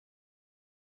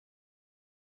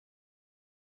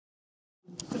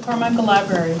Carmichael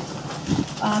Library.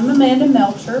 I'm Amanda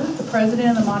Melcher, the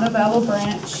president of the Montevallo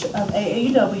branch of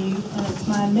AAUW, and it's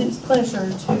my immense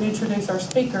pleasure to introduce our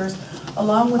speakers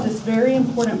along with this very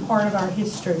important part of our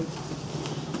history.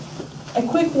 A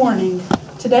quick warning,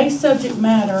 today's subject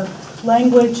matter,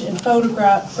 language and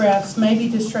photographs may be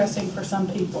distressing for some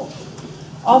people.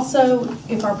 Also,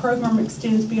 if our program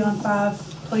extends beyond 5,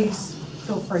 please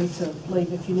feel free to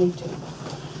leave if you need to.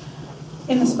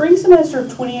 In the spring semester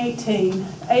of 2018,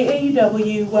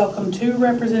 AAUW welcomed 2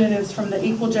 representatives from the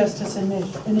Equal Justice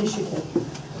Initiative.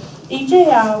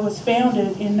 EJI was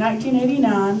founded in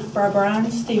 1989 by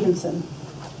Brian Stevenson,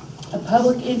 a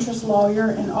public interest lawyer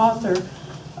and author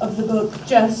of the book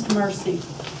Just Mercy.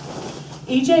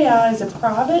 EJI is a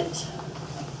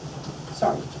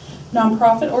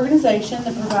nonprofit organization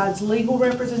that provides legal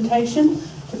representation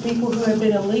to people who have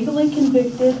been illegally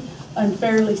convicted,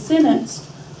 unfairly sentenced,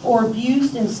 or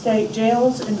abused in state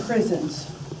jails and prisons.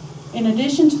 In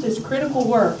addition to this critical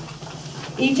work,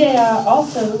 EJI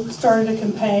also started a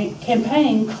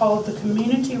campaign called the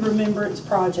Community Remembrance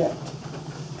Project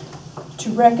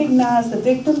to recognize the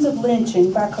victims of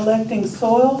lynching by collecting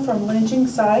soil from lynching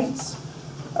sites,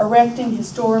 erecting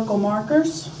historical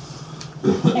markers,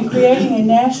 and creating a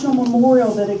national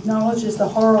memorial that acknowledges the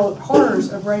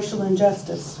horrors of racial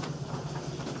injustice.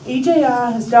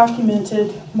 EJI has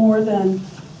documented more than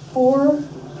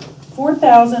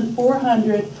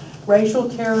 4,400 racial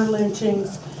terror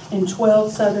lynchings in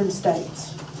 12 southern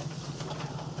states.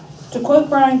 To quote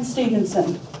Brian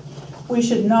Stevenson, "We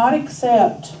should not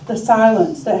accept the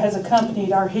silence that has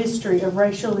accompanied our history of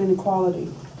racial inequality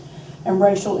and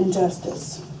racial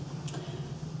injustice."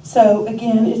 So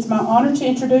again, it's my honor to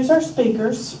introduce our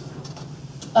speakers.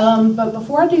 But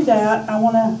before I do that, I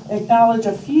want to acknowledge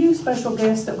a few special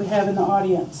guests that we have in the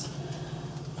audience.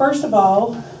 First of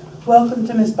all, welcome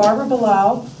to Ms. Barbara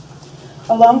Bilal,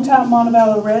 a longtime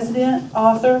Montevallo resident,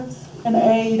 author, and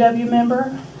AAUW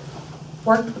member.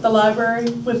 Worked with the library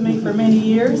with me for many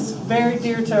years, very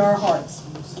dear to our hearts.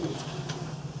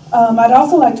 I'd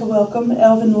also like to welcome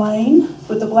Elvin Lane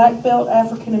with the Black Belt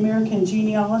African American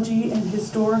Genealogy and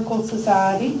Historical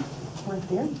Society, right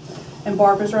there, and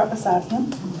Barbara's right beside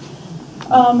him.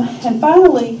 And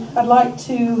finally, I'd like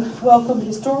to welcome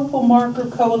Historical Marker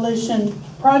Coalition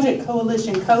Project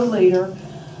Coalition co-leader,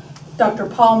 Dr.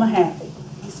 Paul Mahaffey.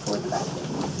 He's toward the back there.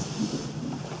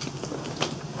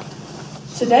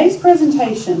 Today's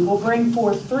presentation will bring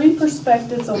forth 3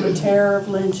 perspectives on the terror of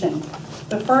lynching.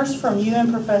 The first from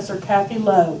UN Professor Kathy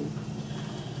Lowe.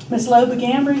 Ms. Lowe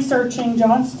began researching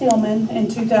John Stillman in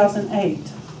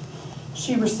 2008.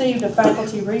 She received a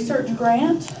faculty research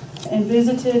grant and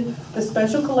visited the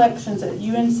special collections at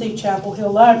UNC Chapel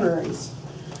Hill Libraries.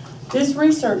 This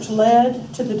research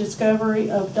led to the discovery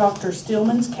of Dr.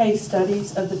 Stillman's case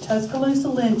studies of the Tuscaloosa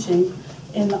lynching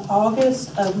in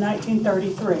August of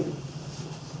 1933.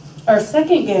 Our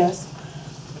second guest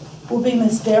will be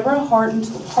Ms. Deborah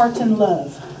Harton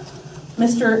Love.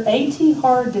 Mr. A.T.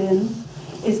 Hardin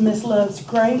is Ms. Love's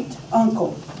great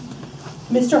uncle.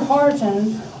 Mr.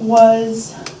 Hardin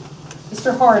was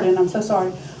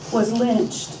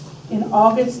lynched in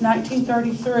August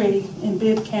 1933 in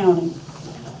Bibb County.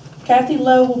 Kathy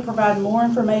Lowe will provide more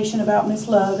information about Ms.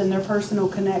 Love and their personal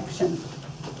connection.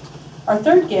 Our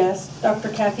third guest, Dr.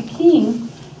 Kathy King,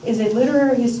 is a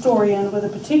literary historian with a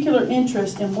particular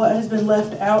interest in what has been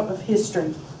left out of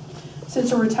history.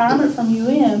 Since her retirement from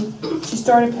UM, she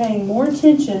started paying more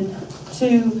attention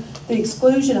to the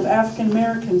exclusion of African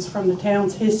Americans from the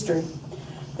town's history.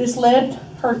 This led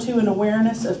her to an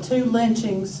awareness of 2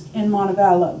 lynchings in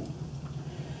Montevallo.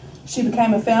 She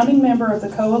became a founding member of the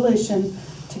coalition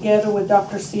together with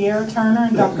Dr. Sierra Turner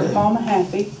and Dr. Paul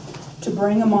Mahaffey to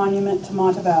bring a monument to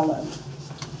Montevallo.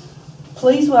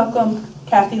 Please welcome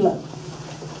Kathy Lowe.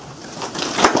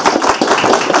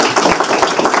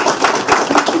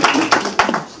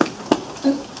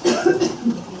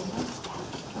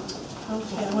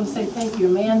 Okay, I want to say thank you,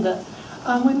 Amanda.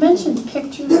 We mentioned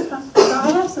pictures.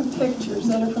 I have some pictures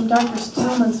that are from Dr.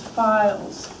 Stillman's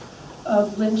files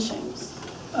of lynchings.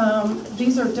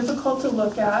 These are difficult to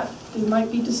look at. They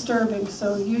might be disturbing,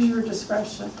 so use your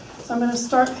discretion. So I'm going to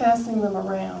start passing them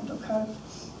around, okay?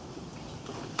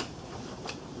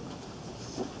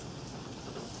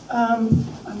 I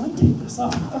might take this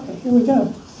off. Okay, here we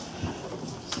go.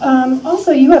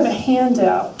 Also, you have a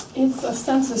handout. It's a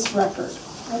census record,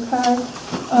 okay?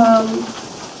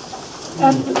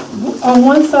 On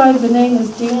one side, the name is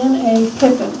Dan A.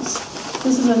 Pippins.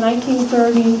 This is a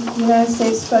 1930 United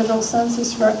States federal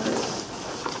census record.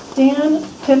 Dan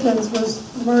Pippins was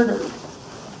murdered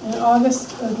in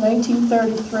August of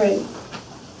 1933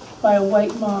 by a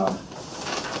white mob.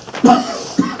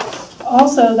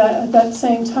 Also, at that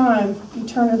same time, you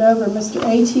turn it over, Mr.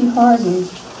 A.T. Harden,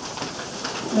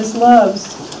 Miss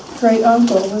Love's great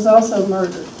uncle, was also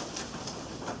murdered.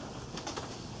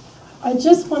 I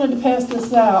just wanted to pass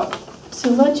this out to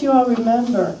let you all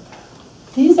remember,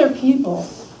 these are people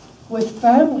with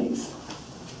families.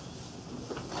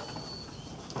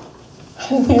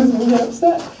 And they're going to get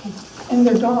upset. And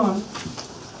they're gone.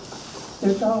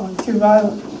 They're gone through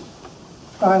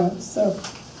violence. So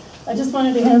I just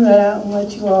wanted to hand that out and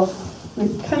let you all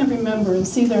kind of remember and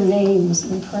see their names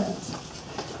in print.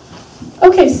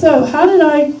 Okay, so how did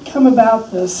I come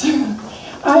about this?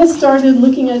 I started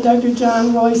looking at Dr.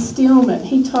 John Roy Steelman.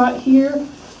 He taught here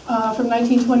from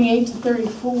 1928 to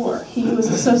 34. He was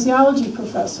a sociology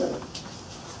professor.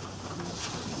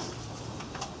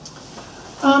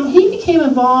 He became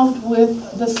involved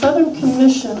with the Southern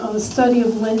Commission on the Study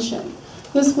of Lynching.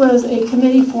 This was a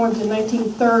committee formed in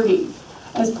 1930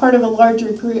 as part of a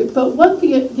larger group. But what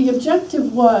the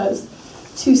objective was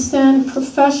to send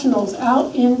professionals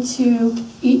out into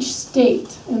each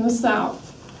state in the South,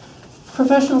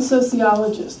 professional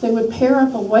sociologists. They would pair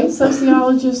up a white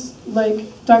sociologist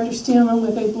like Dr. Steelman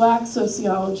with a black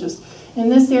sociologist. In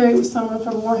this area, it was someone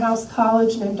from Morehouse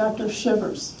College named Dr.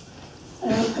 Shivers.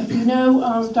 And if you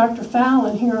know Dr.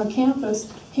 Fallon here on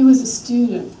campus, he was a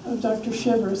student of Dr.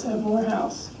 Shivers at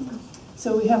Morehouse.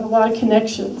 So we have a lot of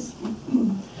connections.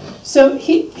 So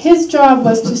his job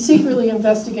was to secretly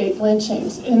investigate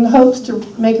lynchings in the hopes to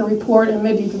make a report and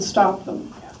maybe even stop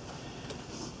them.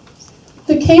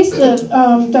 The case that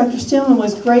Dr. Steelman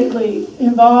was greatly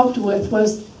involved with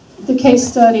was the case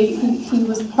study. He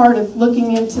was part of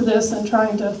looking into this and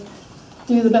trying to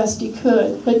do the best he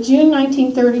could. But June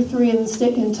 1933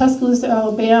 in Tuscaloosa,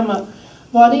 Alabama,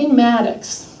 Vaudine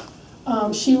Maddox,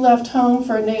 she left home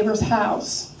for a neighbor's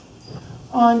house.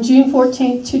 On June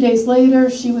 14th, 2 days later,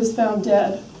 she was found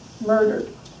dead, murdered,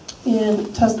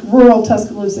 in rural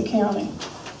Tuscaloosa County.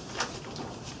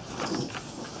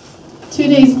 2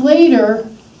 days later,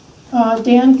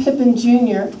 Dan Pippin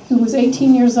Jr., who was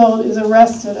 18 years old, is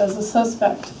arrested as a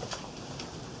suspect.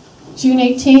 June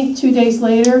 18th, 2 days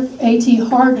later, A.T.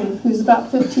 Harden, who's about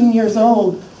 15 years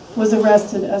old, was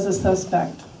arrested as a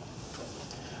suspect.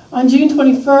 On June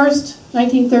 21st,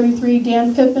 1933,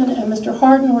 Dan Pippin and Mr.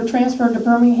 Harden were transferred to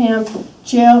Birmingham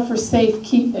Jail for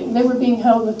safekeeping. They were being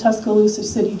held in the Tuscaloosa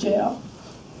City Jail.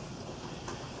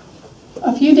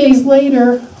 A few days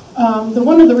later,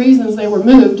 one of the reasons they were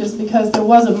moved is because there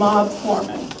was a mob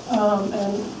forming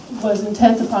and was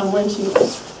intent upon lynching them.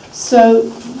 So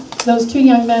those two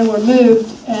young men were moved,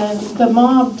 and the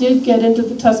mob did get into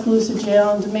the Tuscaloosa jail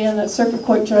and demand that Circuit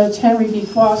Court Judge Henry B.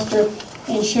 Foster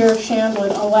and Sheriff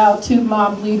Shamblin allow two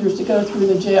mob leaders to go through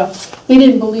the jail. They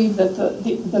didn't believe that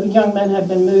the young men had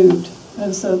been moved,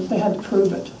 and so they had to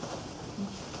prove it.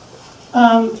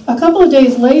 A couple of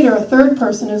days later, a third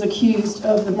person is accused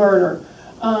of the murder.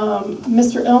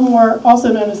 Mr. Elmore,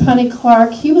 also known as Honey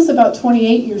Clark, he was about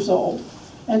 28 years old,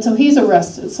 and so he's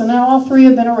arrested. So now all three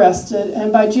have been arrested,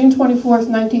 and by June 24th,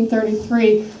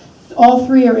 1933, all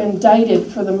three are indicted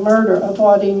for the murder of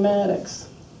Vaudine Maddox.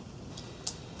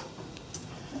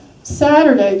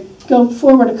 Saturday, go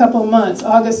forward a couple of months,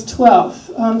 August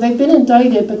 12th. They've been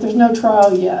indicted, but there's no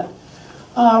trial yet.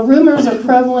 Rumors are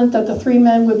prevalent that the three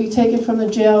men would be taken from the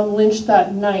jail and lynched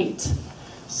that night.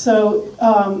 So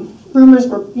rumors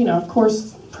were, of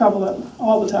course, prevalent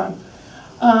all the time.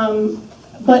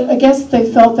 But I guess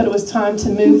they felt that it was time to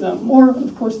move them. Or,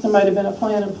 of course, there might have been a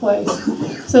plan in place.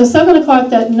 So 7 o'clock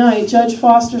that night, Judge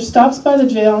Foster stops by the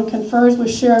jail and confers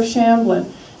with Sheriff Shamblin.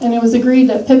 And it was agreed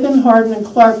that Pippin, Harden, and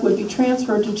Clark would be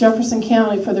transferred to Jefferson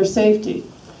County for their safety.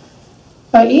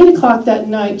 By 8 o'clock that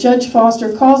night, Judge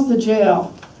Foster calls the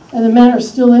jail, and the men are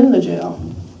still in the jail.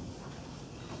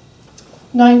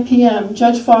 9 p.m.,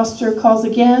 Judge Foster calls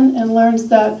again and learns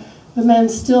that the men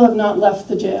still have not left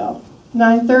the jail.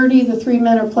 9:30, the three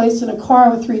men are placed in a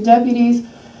car with 3 deputies,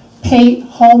 Pate,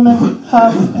 Holman,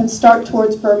 Huff, and start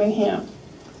towards Birmingham.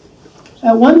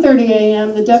 At 1:30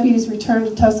 a.m., the deputies returned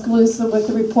to Tuscaloosa with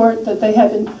the report that they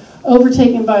had been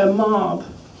overtaken by a mob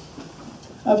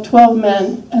of 12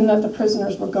 men and that the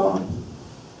prisoners were gone.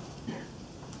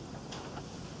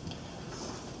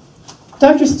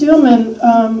 Dr. Steelman,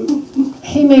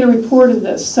 he made a report of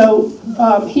this. So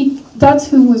that's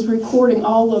who was recording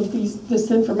all of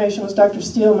this information was Dr.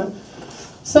 Steelman.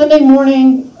 Sunday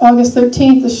morning, August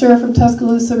 13th, the sheriff of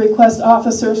Tuscaloosa requests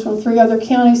officers from 3 other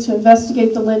counties to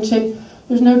investigate the lynching.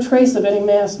 There's no trace of any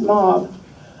masked mob.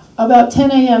 About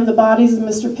 10 a.m., the bodies of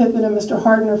Mr. Pippin and Mr.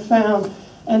 Harden are found,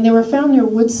 and they were found near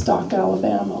Woodstock,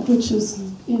 Alabama, which is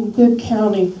in Bibb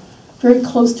County, very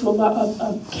close to a lot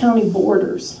of county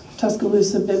borders.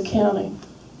 Tuscaloosa, Bibb County.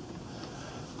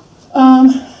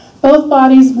 Both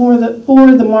bodies bore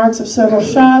the marks of several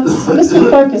shots. Mr.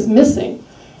 Clark is missing,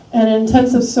 and an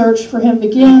intensive search for him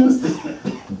begins.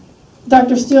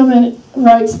 Dr. Steelman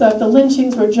writes that the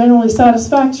lynchings were generally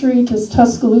satisfactory to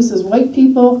Tuscaloosa's white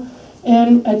people,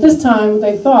 and at this time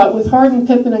they thought, with Hardin,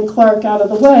 Pippin, and Clark out of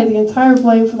the way, the entire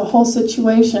blame for the whole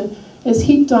situation is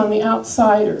heaped on the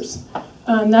outsiders.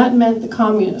 And that meant the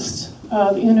communists,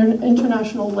 the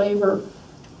International Labor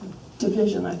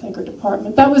Division, I think, or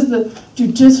department. That was the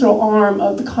judicial arm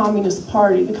of the Communist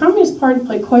Party. The Communist Party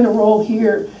played quite a role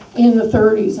here in the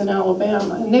 30s in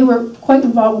Alabama, and they were quite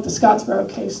involved with the Scottsboro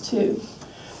case too.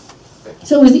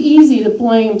 So it was easy to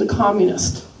blame the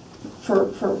communists for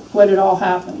what had all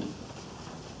happened.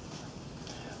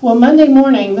 Well, Monday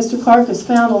morning, Mr. Clark is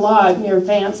found alive near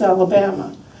Vance,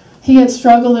 Alabama. He had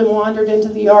struggled and wandered into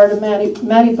the yard of Mattie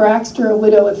Braxter, a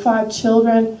widow with 5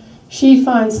 children. She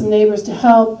finds some neighbors to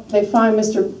help. They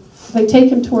take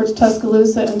him towards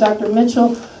Tuscaloosa, and Dr.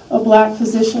 Mitchell, a black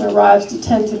physician, arrives to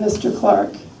tend to Mr.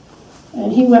 Clark.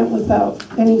 And he went without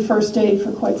any first aid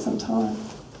for quite some time.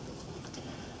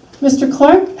 Mr.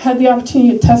 Clark had the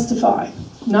opportunity to testify,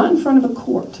 not in front of a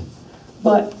court,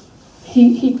 but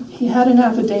he had an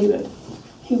affidavit.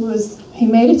 He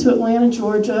made it to Atlanta,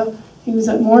 Georgia. He was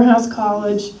at Morehouse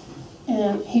College,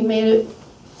 and he made it.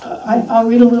 I'll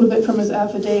read a little bit from his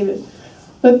affidavit.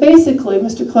 But basically,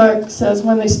 Mr. Clark says,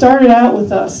 when they started out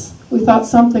with us, we thought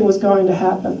something was going to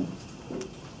happen.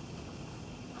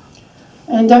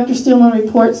 And Dr. Steelman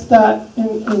reports that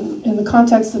in the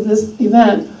context of this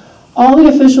event, all the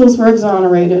officials were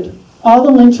exonerated, all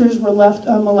the lynchers were left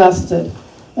unmolested,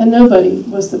 and nobody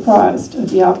was surprised at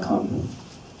the outcome.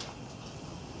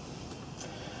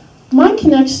 My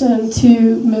connection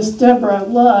to Miss Deborah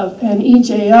Love and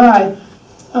EJI,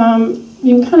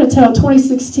 you can kind of tell,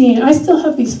 2016, I still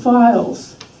have these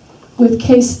files with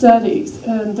case studies,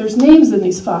 and there's names in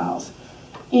these files.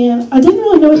 And I didn't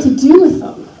really know what to do with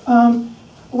them.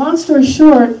 Long story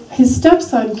short, his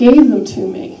stepson gave them to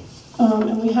me,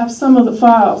 and we have some of the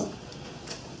files.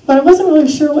 But I wasn't really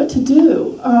sure what to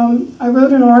do. I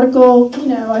wrote an article,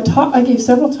 I gave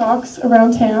several talks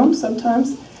around town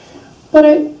sometimes, but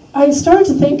I started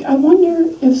to think, I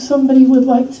wonder if somebody would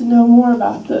like to know more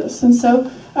about this. And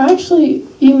so I actually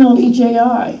emailed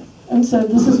EJI and said,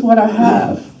 this is what I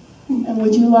have, and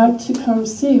would you like to come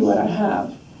see what I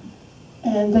have?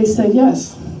 And they said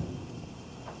yes.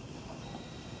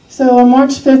 So on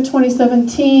March 5th,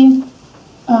 2017,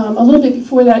 a little bit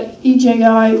before that,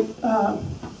 EJI,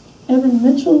 Evan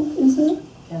Mitchell, is it?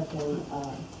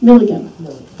 Milligan.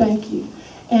 Thank you.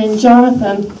 And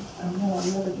Jonathan,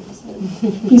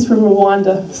 he's from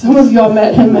Rwanda. Some of y'all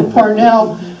met him at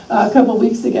Parnell a couple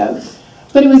weeks ago.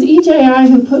 But it was EJI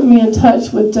who put me in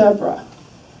touch with Deborah.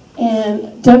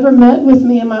 And Deborah met with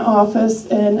me in my office,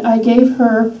 and I gave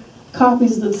her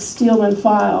copies of the Steelman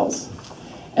files.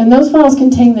 And those files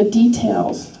contain the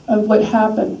details of what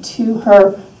happened to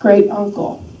her great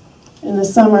uncle in the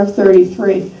summer of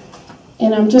 '33.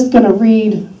 And I'm just going to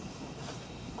read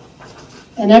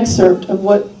an excerpt of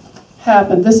what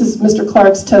happened. This is Mr.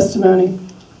 Clark's testimony.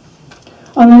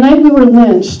 On the night we were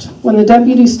lynched, when the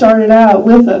deputies started out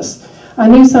with us, I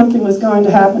knew something was going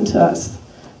to happen to us.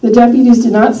 The deputies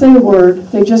did not say a word.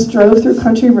 They just drove through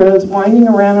country roads, winding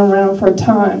around and around for a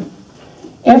time.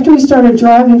 After we started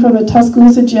driving from the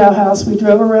Tuscaloosa jailhouse, we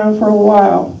drove around for a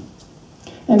while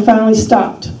and finally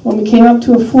stopped. When we came up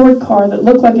to a Ford car that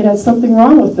looked like it had something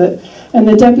wrong with it, and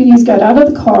the deputies got out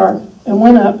of the car and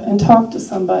went up and talked to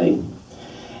somebody.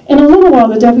 In a little while,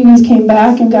 the deputies came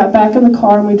back and got back in the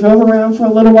car, and we drove around for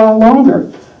a little while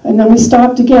longer. And then we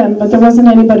stopped again, but there wasn't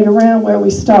anybody around where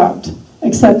we stopped,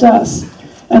 except us.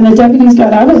 And the deputies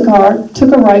got out of the car,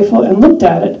 took a rifle and looked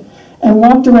at it, and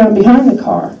walked around behind the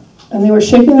car. And they were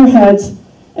shaking their heads,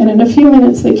 and in a few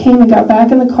minutes they came and got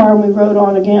back in the car, and we rode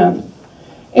on again.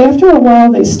 After a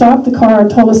while, they stopped the car and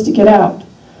told us to get out.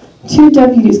 2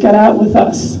 deputies got out with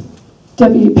us.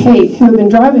 Deputy Pate, who had been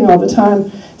driving all the time,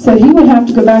 said he would have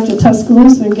to go back to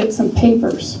Tuscaloosa and get some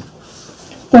papers,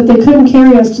 that they couldn't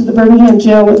carry us to the Birmingham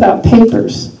jail without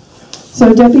papers.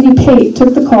 So Deputy Pate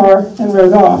took the car and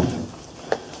rode off.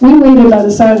 We waited by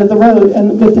the side of the road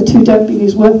and with the 2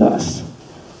 deputies with us.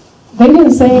 They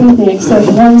didn't say anything except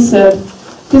one said,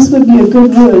 this would be a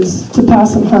good woods to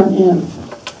possum hunt in.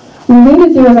 We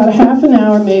waited there about a half an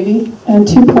hour maybe, and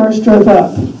 2 cars drove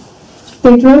up.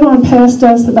 They drove on past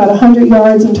us about 100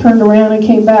 yards and turned around and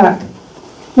came back.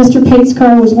 Mr. Pate's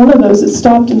car was one of those that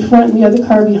stopped in front and the other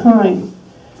car behind.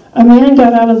 A man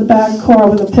got out of the back car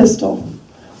with a pistol.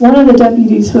 One of the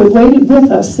deputies who had waited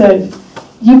with us said,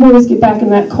 you boys get back in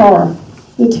that car.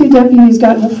 The 2 deputies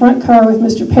got in the front car with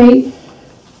Mr. Pate.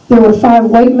 There were 5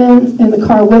 white men in the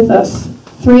car with us,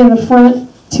 3 in the front,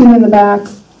 2 in the back,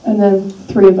 and then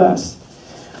 3 of us.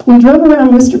 We drove around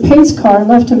Mr. Pate's car and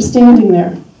left him standing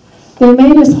there. They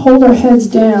made us hold our heads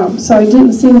down so I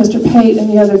didn't see Mr. Pate and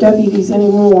the other deputies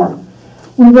anymore.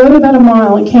 We rode about a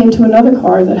mile and came to another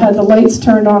car that had the lights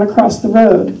turned on across the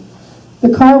road.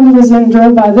 The car we was in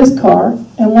drove by this car,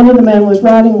 and one of the men was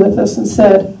riding with us and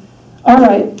said, "All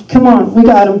right, come on, we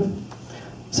got him."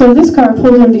 So this car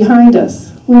pulled in behind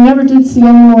us. We never did see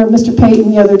any more of Mr. Pate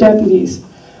and the other deputies.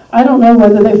 I don't know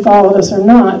whether they followed us or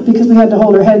not because we had to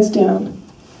hold our heads down.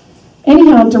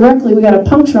 Anyhow, directly we got a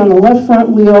puncture on the left front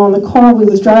wheel on the car we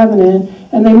was driving in,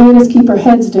 and they made us keep our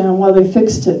heads down while they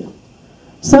fixed it.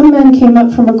 Some men came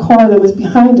up from a car that was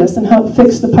behind us and helped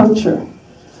fix the puncture.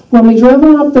 When we drove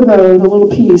on up the road a little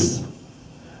piece,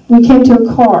 we came to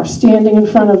a car standing in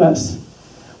front of us.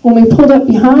 When we pulled up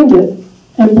behind it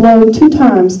and blowed 2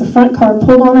 times, the front car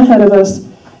pulled on ahead of us,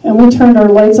 and we turned our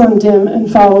lights on dim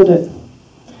and followed it.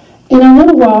 In a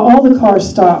little while, all the cars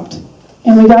stopped,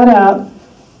 and we got out,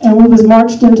 and we was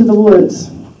marched into the woods.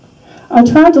 I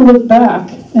tried to look back,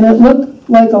 and it looked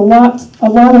like a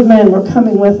lot of men were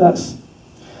coming with us.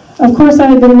 Of course, I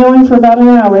had been knowing for about an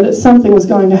hour that something was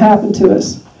going to happen to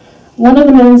us. One of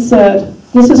the men said,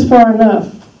 "This is far enough,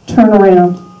 turn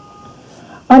around."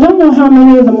 I don't know how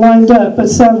many of them lined up, but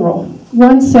several.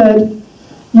 One said,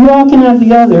 "You all can have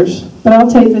the others, but I'll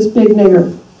take this big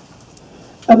nigger."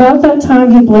 About that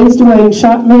time, he blazed away and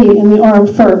shot me in the arm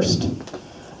first.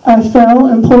 I fell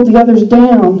and pulled the others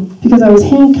down because I was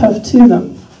handcuffed to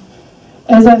them.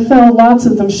 As I fell, lots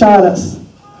of them shot us.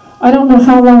 I don't know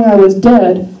how long I was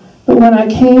dead, but when I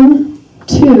came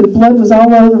to, blood was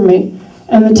all over me,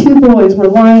 and the 2 boys were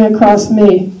lying across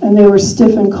me, and they were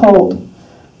stiff and cold.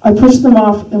 I pushed them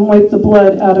off and wiped the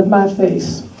blood out of my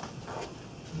face.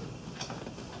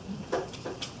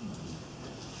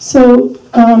 So,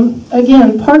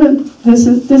 again, part of this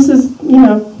is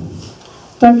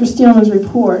Dr. Steelman's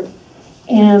report,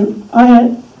 and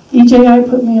EJI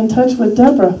put me in touch with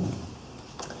Deborah,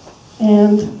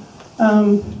 and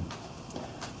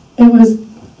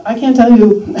I can't tell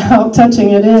you how touching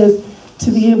it is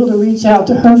to be able to reach out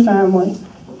to her family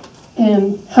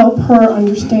and help her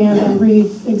understand and read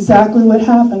exactly what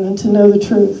happened and to know the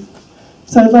truth.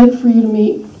 So I'd like for you to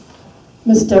meet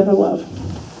Miss Deborah Love.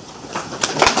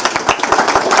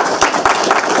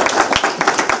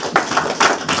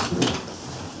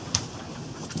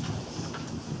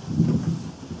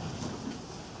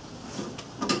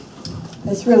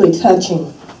 It's really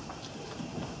touching.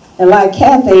 And like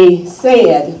Kathy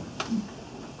said,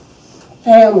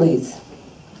 families.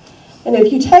 And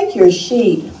if you take your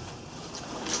sheet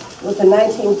with the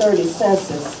 1930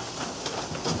 census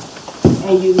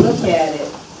and you look at it,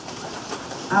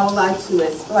 I would like to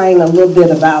explain a little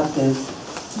bit about this.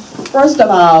 First of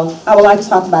all, I would like to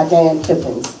talk about Dan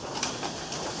Pippins.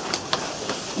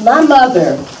 My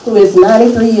mother, who is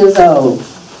 93 years old,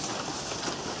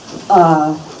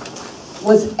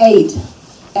 was 8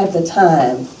 at the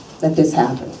time that this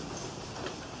happened.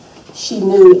 She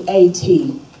knew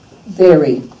A.T.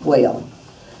 very well.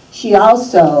 She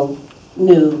also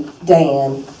knew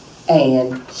Dan,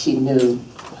 and she knew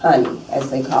Honey, as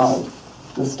they called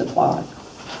Mr. Clark.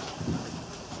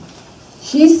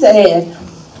 She said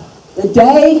the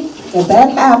day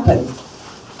that happened,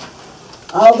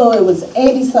 although it was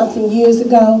 80-something years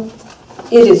ago,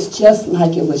 it is just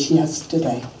like it was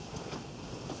yesterday.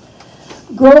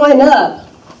 Growing up,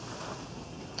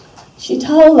 she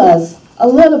told us a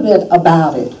little bit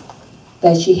about it,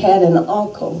 that she had an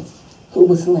uncle who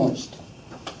was lynched.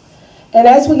 And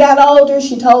as we got older,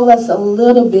 she told us a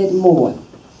little bit more.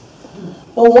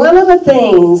 But one of the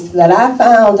things that I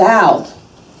found out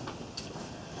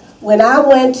when I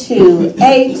went to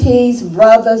A.T.'s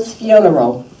brother's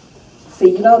funeral,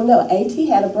 see, you don't know, A.T.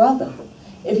 had a brother.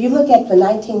 If you look at the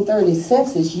 1930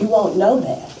 census, you won't know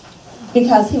that,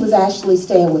 because he was actually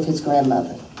staying with his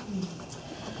grandmother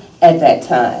at that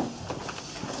time.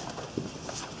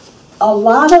 A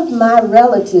lot of my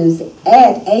relatives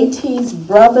at A.T.'s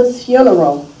brother's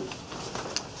funeral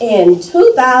in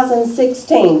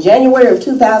 2016, January of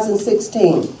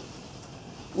 2016,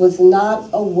 was not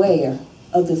aware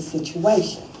of the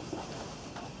situation.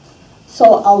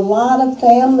 So a lot of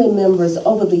family members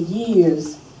over the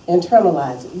years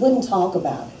internalized it, wouldn't talk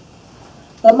about it.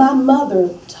 But my mother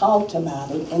talked about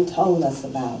it and told us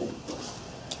about it.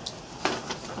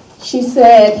 She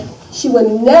said she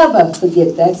would never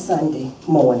forget that Sunday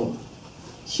morning.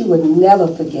 She would never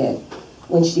forget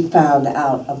when she found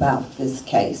out about this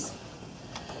case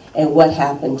and what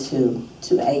happened to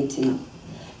A.T.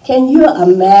 Can you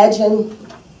imagine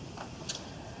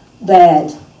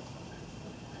that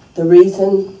the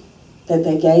reason that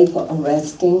they gave for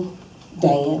arresting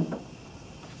Dan,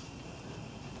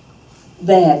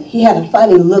 that he had a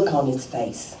funny look on his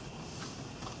face?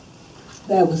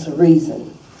 That was the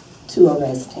reason to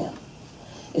arrest him.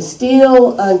 It's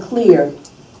still unclear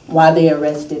why they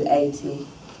arrested A.T.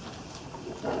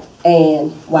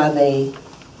 and why they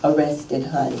arrested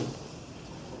Honey.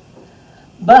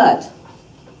 But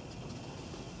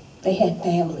they had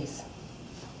families,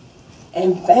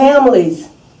 and families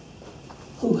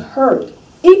who hurt,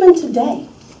 even today,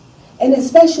 and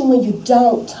especially when you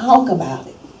don't talk about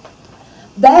it.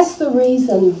 That's the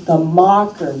reason the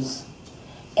markers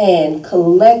and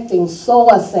collecting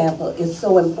soil sample is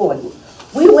so important.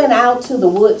 We went out to the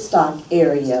Woodstock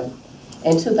area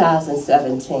in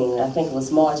 2017. I think it was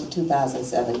March of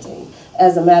 2017.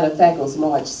 As a matter of fact, it was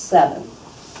March 7,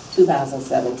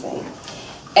 2017.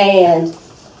 And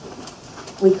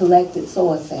we collected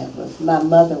soil samples. My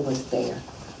mother was there.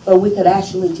 But we could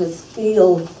actually just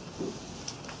feel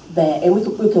that, and we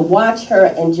could watch her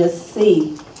and just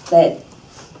see that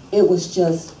it was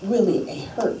just really a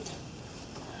hurt.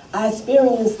 I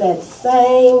experienced that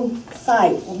same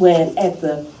sight when at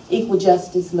the Equal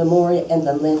Justice Memorial and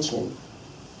the lynching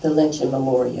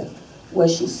memorial, where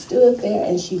she stood there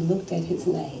and she looked at his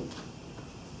name.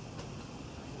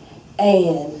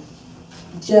 And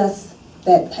just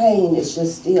that pain is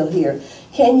just still here.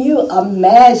 Can you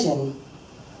imagine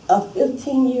a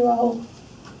 15-year-old?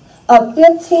 A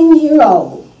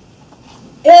 15-year-old,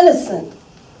 innocent,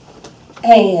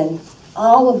 and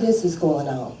all of this is going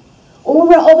on. When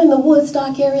we were over in the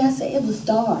Woodstock area, I said it was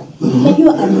dark. Can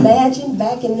you imagine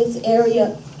back in this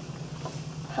area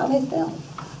how they felt?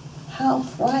 How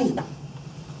frightened.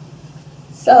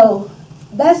 So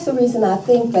that's the reason I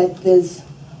think that this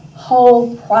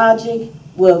whole project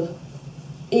with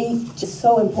each is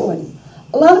so important.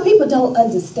 A lot of people don't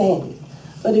understand it,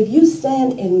 but if you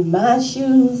stand in my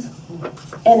shoes,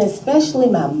 and especially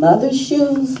my mother's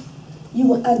shoes, you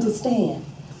will understand.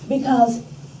 Because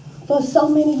for so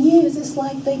many years, it's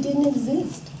like they didn't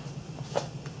exist.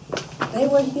 They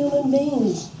were human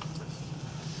beings.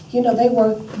 You know, they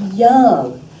were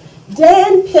young.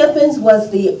 Dan Pippins was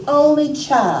the only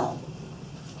child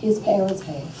his parents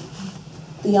had.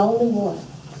 The only one.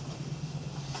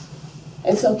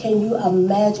 And so can you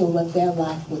imagine what their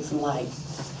life was like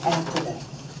after that?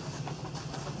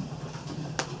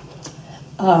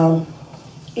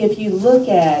 If you look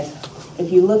at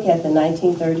the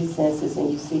 1930 census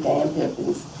and you see Dan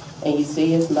Pippins and you see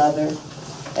his mother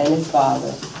and his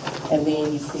father, and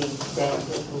then you see Dan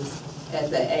Pippins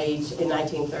at the age, in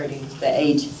 1930, the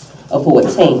age of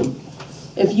 14.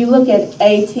 If you look at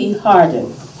A.T.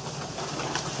 Hardin,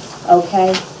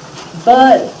 okay,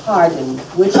 Bud Hardin,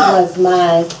 which was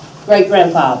my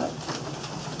great-grandfather,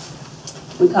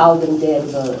 we called him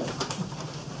Daddy Bud.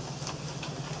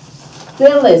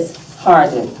 Phyllis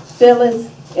Hardin, Phyllis,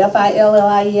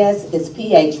 F-I-L-L-I-S, is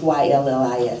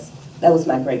P-H-Y-L-L-I-S. That was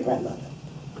my great-grandmother.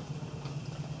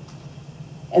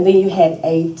 And then you had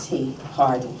A.T.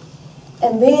 Hardin.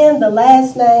 And then the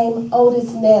last name,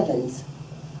 Otis Nevins.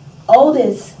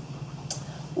 Otis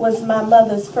was my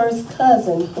mother's first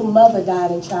cousin whose mother died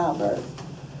in childbirth.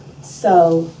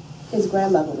 So his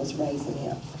grandmother was raising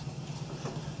him.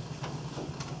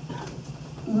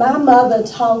 My mother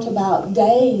talked about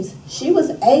days. She was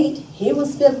 8, he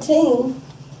was 15,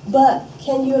 but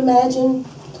can you imagine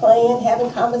playing,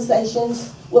 having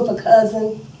conversations with a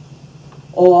cousin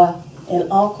or an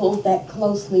uncle that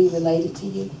closely related to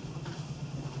you?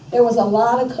 There was a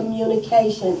lot of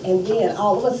communication, and then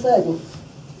all of a sudden,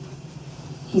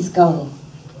 he's gone.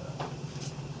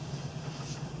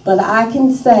 But I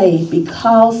can say,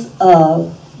 because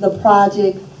of the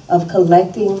project of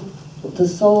collecting the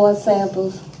soil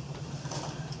samples,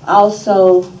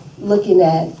 also looking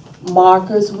at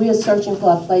markers, we are searching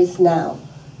for a place now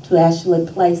to actually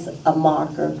place a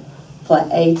marker for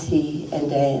A.T. and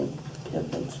Dan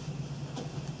Pippins.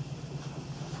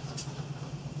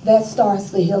 That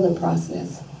starts the healing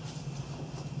process.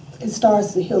 It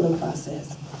starts the healing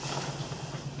process.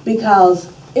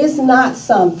 Because it's not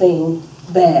something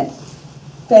that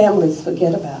families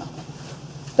forget about.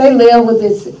 They live with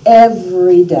this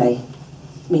every day.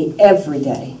 I mean, every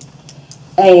day.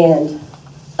 And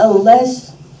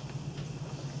unless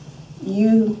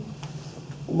you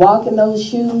walk in those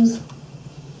shoes,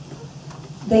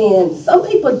 then some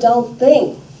people don't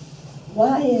think,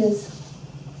 why is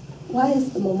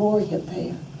the memorial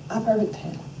there? I've heard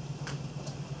that.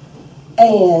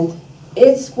 And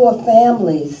it's for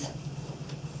families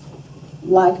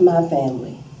like my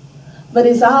family. But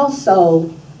it's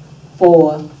also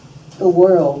for the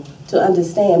world to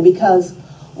understand, because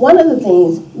one of the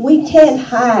things we can't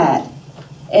hide,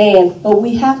 but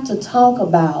we have to talk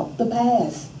about the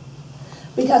past,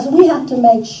 because we have to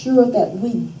make sure that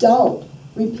we don't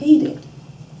repeat it.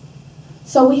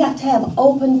 So we have to have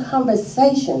open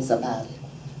conversations about it.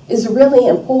 It's really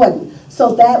important,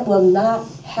 so that will not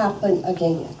happen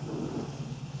again.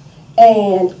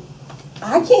 And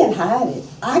I can't hide it.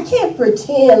 I can't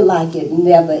pretend like it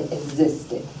never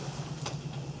existed.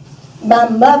 My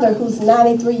mother, who's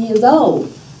 93 years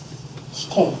old, she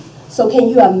can't. So can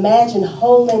you imagine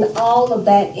holding all of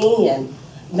that in,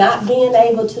 not being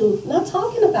able to, not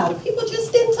talking about it? People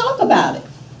just didn't talk about it,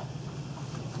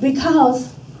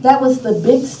 because that was the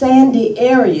big sandy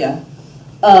area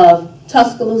of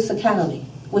Tuscaloosa County,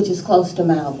 which is close to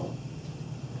Malvern.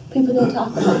 People didn't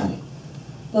talk about it,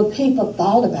 but people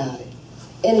thought about it,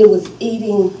 and it was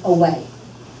eating away.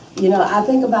 You know, I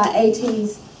think about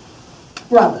A.T.'s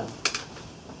brother.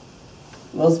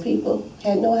 Most people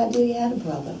had no idea he had a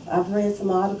brother. I've read some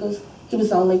articles, he was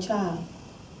the only child.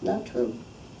 Not true.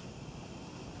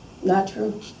 Not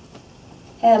true.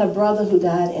 Had a brother who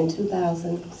died in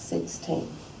 2016.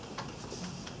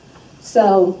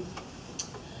 So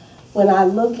when I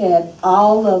look at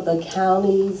all of the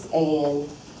counties and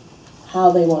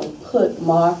how they want to put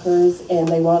markers and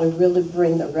they want to really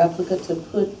bring the replica to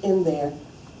put in their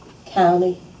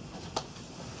county,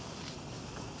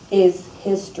 is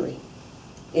history.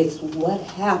 It's what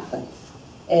happened,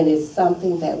 and it's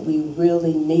something that we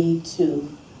really need to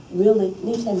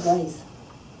embrace.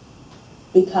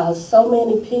 Because so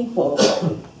many people,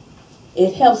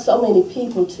 it helps so many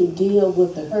people to deal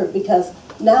with the hurt, because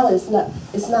now it's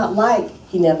not like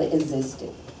he never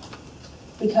existed,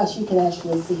 because you can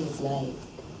actually see his name.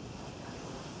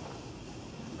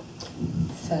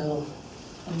 So,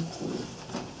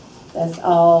 that's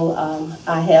all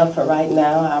I have for right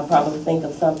now. I'll probably think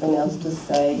of something else to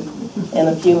say in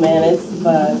a few minutes,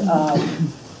 but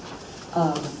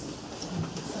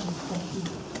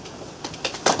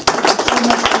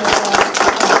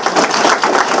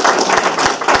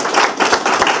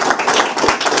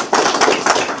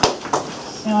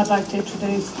Now I'd like to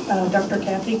introduce Dr.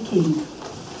 Kathy King.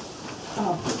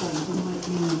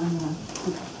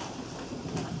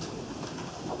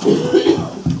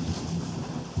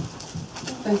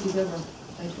 Thank you, Deborah.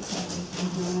 Thank you,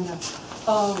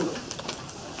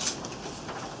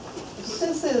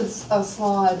 This is a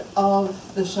slide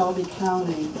of the Shelby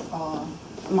County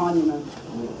monument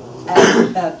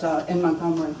in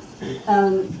Montgomery.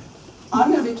 And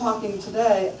I'm going to be talking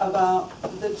today about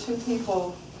the two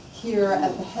people here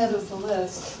at the head of the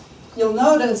list. You'll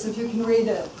notice, if you can read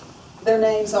it, their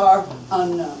names are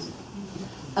unknown.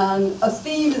 And a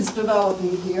theme is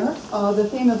developing here, the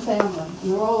theme of family,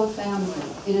 and the role of family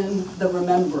in the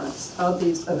remembrance of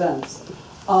these events.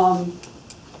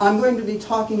 I'm going to be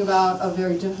talking about a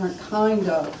very different kind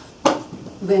of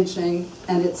lynching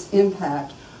and its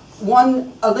impact.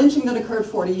 A lynching that occurred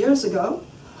 40 years ago,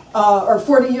 or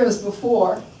 40 years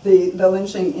before the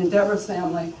lynching in Deborah's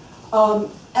family,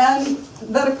 and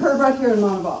that occurred right here in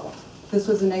Montevallo. This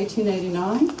was in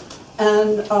 1889.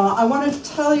 And I want to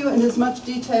tell you in as much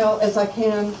detail as I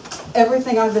can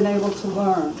everything I've been able to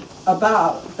learn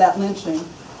about that lynching.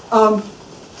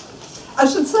 I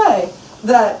should say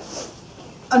that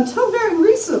until very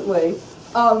recently,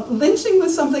 lynching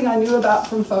was something I knew about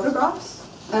from photographs.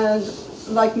 And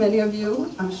like many of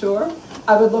you, I'm sure,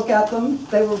 I would look at them.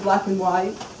 They were black and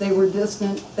white. They were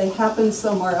distant. They happened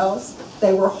somewhere else.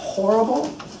 They were horrible.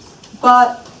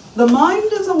 But the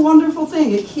mind is a wonderful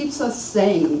thing. It keeps us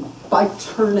sane by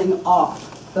turning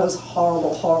off those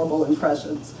horrible, horrible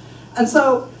impressions. And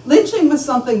so lynching was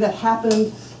something that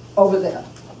happened over there.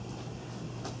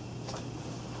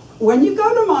 When you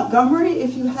go to Montgomery,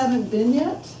 if you haven't been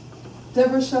yet,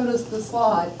 Deborah showed us the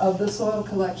slide of the soil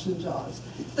collection jars.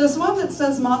 There's one that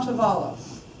says Montevallo.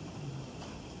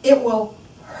 It will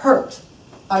hurt,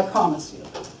 I promise you,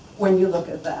 when you look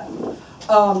at that.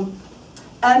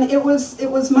 And it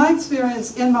was my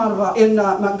experience in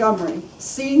Montgomery,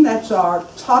 seeing that jar,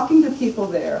 talking to people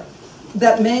there,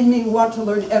 that made me want to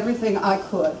learn everything I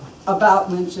could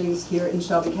about lynchings here in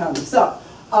Shelby County. So,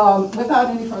 without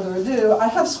any further ado, I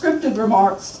have scripted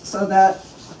remarks so that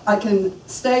I can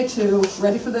stay to,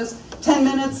 ready for this, 10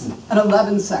 minutes and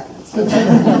 11 seconds. Okay?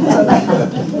 So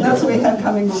that's what we have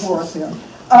coming before us here.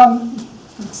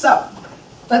 So,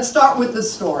 let's start with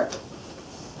this story.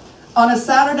 On a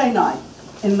Saturday night,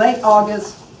 in late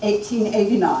August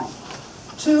 1889,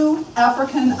 2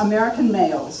 African-American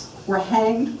males were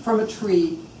hanged from a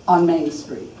tree on Main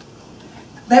Street.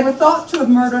 They were thought to have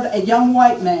murdered a young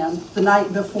white man the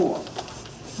night before.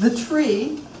 The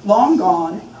tree, long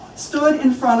gone, stood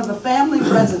in front of a family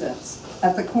residence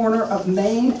at the corner of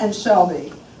Main and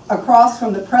Shelby, across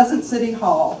from the present City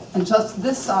Hall and just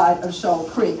this side of Shoal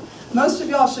Creek. Most of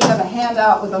y'all should have a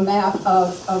handout with a map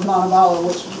of Montevallo,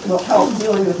 which will help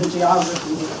dealing with the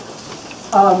geography here.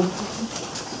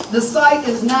 The site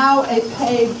is now a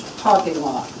paved parking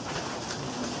lot.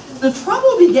 The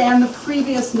trouble began the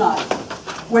previous night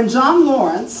when John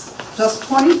Lawrence, just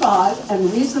 25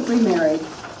 and recently married,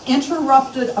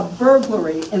 interrupted a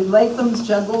burglary in Latham's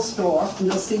General Store, and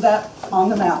you'll see that on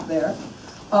the map there,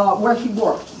 where he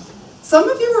worked. Some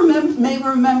of you may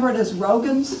remember it as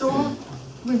Rogan's Store.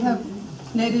 We have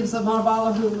natives of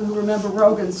Montevallo who remember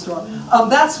Rogan's Store.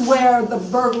 That's where the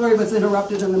burglary was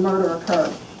interrupted and the murder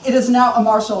occurred. It is now a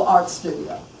martial arts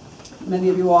studio. Many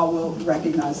of you all will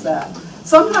recognize that.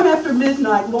 Sometime after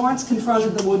midnight, Lawrence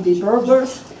confronted the would-be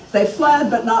burglars. They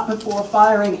fled, but not before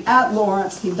firing at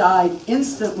Lawrence. He died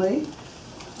instantly.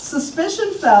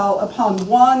 Suspicion fell upon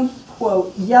one,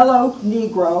 quote, yellow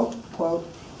Negro, quote,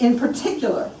 in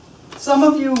particular. Some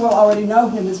of you will already know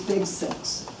him as Big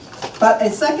Six. But a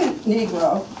second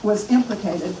Negro was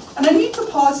implicated. And I need to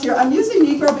pause here. I'm using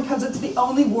Negro because it's the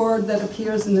only word that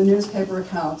appears in the newspaper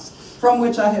accounts from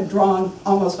which I have drawn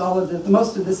almost all of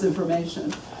most of this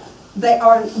information. They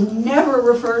are never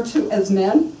referred to as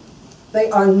men. They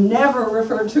are never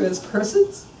referred to as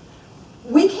persons.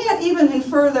 We can't even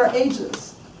infer their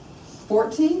ages.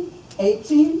 14,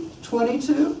 18,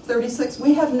 22, 36,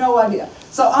 we have no idea.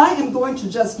 So I am going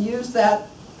to just use that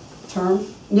term,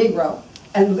 Negro,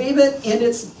 and leave it in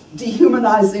its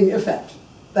dehumanizing effect.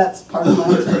 That's part of my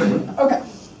interpretation. Okay.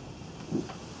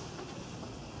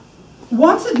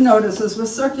 Wanted notices were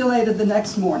circulated the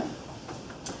next morning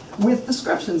with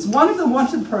descriptions. One of the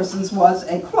wanted persons was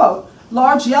a, quote,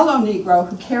 large yellow Negro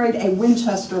who carried a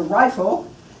Winchester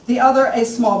rifle, the other a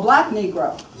small black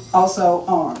Negro, also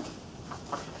armed.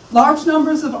 Large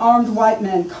numbers of armed white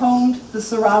men combed the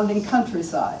surrounding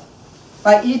countryside.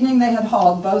 By evening, they had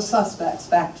hauled both suspects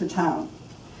back to town.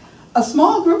 A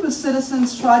small group of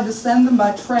citizens tried to send them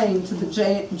by train to the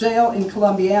jail in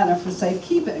Columbiana for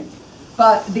safekeeping,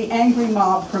 but the angry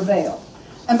mob prevailed.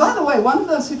 And by the way, one of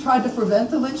those who tried to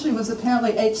prevent the lynching was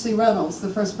apparently H.C. Reynolds, the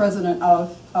first president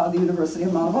of the University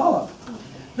of Montevallo.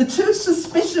 The two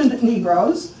suspicioned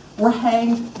Negroes were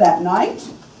hanged that night.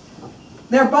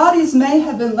 Their bodies may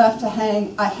have been left to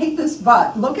hang. I hate this,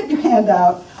 but look at your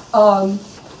handout.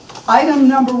 Item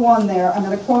number 1 there, I'm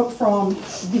going to quote from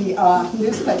the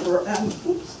newspaper, and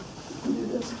oops, I'll do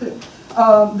this too.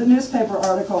 The newspaper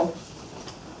article,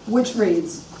 which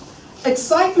reads,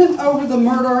 excitement over the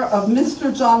murder of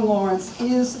Mr. John Lawrence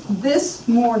is this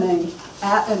morning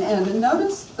at an end. And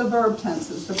notice the verb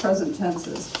tenses, the present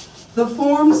tenses. The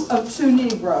forms of two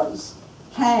Negroes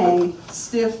hang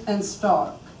stiff and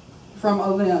stark from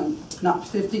a limb not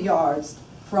 50 yards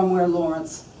from where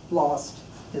Lawrence lost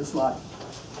his life.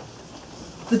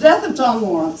 The death of John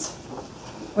Lawrence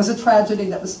was a tragedy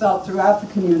that was felt throughout the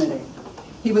community.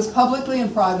 He was publicly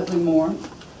and privately mourned.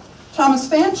 Thomas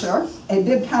Fancher, a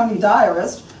Bibb County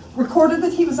diarist, recorded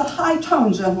that he was a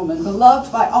high-toned gentleman,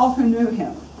 beloved by all who knew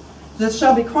him. The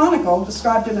Shelby Chronicle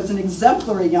described him as an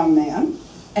exemplary young man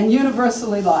and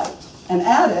universally liked, and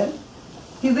added,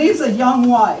 he leaves a young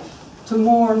wife to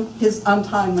mourn his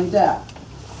untimely death.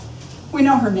 We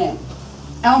know her name,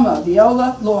 Alma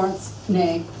Viola Lawrence,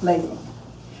 née Latham.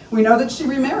 We know that she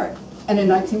remarried, and in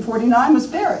 1949 was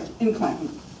buried in Clinton.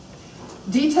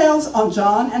 Details on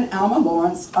John and Alma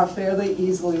Lawrence are fairly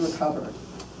easily recovered.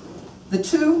 The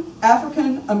two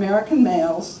African-American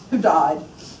males who died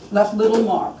left little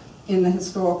mark in the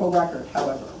historical record,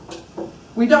 however.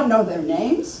 We don't know their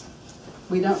names.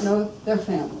 We don't know their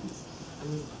families.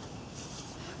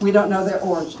 We don't know their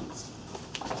origins.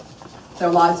 Their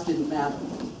lives didn't matter.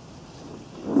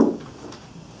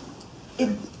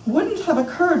 It wouldn't have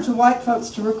occurred to white folks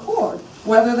to record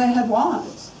whether they had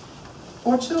wives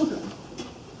or children,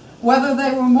 whether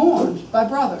they were mourned by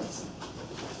brothers,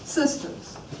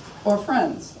 sisters, or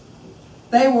friends.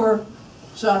 They were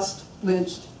just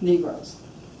lynched Negroes.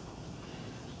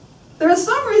 There is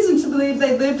some reason to believe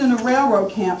they lived in a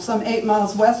railroad camp some 8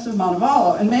 miles west of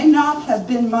Montevallo and may not have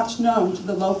been much known to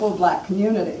the local black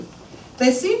community.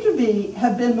 They seem to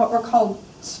have been what were called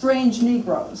strange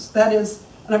Negroes. That is,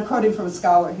 and I'm quoting from a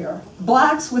scholar here,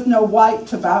 blacks with no white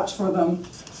to vouch for them,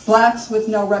 blacks with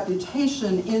no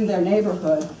reputation in their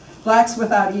neighborhood, blacks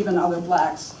without even other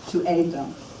blacks to aid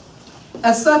them.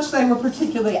 As such, they were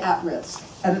particularly at risk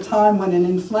at a time when an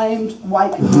inflamed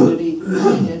white community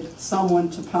needed someone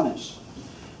to punish.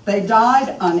 They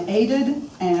died unaided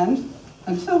and,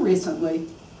 until recently,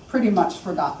 pretty much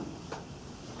forgotten.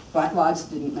 Black lives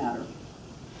didn't matter.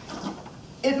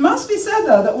 It must be said,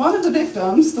 though, that one of the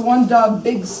victims, the one dubbed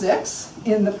Big Six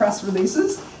in the press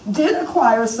releases, did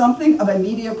acquire something of a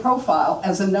media profile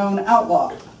as a known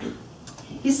outlaw.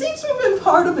 He seems to have been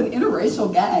part of an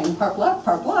interracial gang, part black,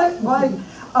 part white,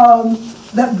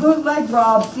 that bootlegged,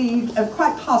 robbed, thieved, and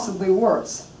quite possibly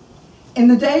worse. In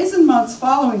the days and months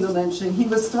following the lynching, he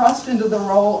was thrust into the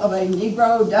role of a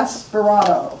Negro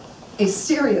desperado, a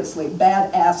seriously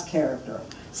badass character,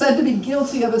 said to be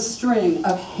guilty of a string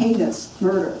of heinous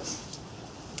murders.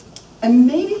 And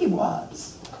maybe he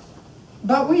was,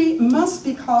 but we must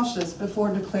be cautious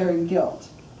before declaring guilt.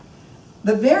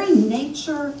 The very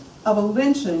nature of a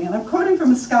lynching, and I'm quoting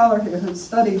from a scholar here who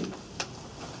studied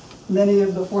many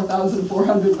of the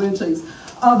 4,400 lynchings,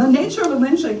 the nature of a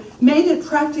lynching made it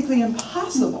practically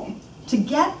impossible to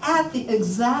get at the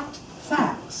exact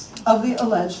facts of the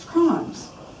alleged crimes.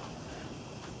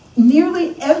 In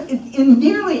nearly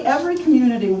every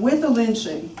community with a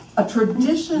lynching, a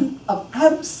tradition of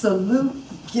absolute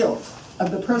guilt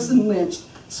of the person lynched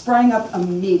sprang up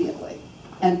immediately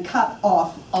and cut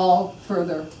off all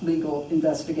further legal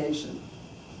investigation.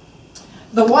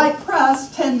 The white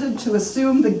press tended to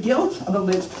assume the guilt of a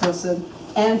lynched person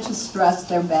and to stress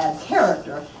their bad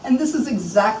character. And this is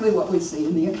exactly what we see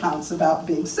in the accounts about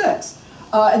Big Six.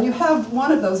 And you have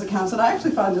one of those accounts, and I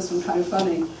actually find this one kind of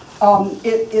funny.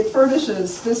 It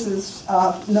furnishes, this is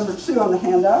number 2 on the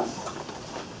handout.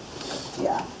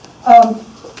 Yeah.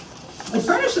 It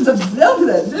furnishes a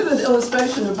vivid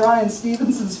illustration of Bryan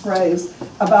Stevenson's phrase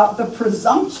about the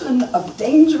presumption of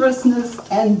dangerousness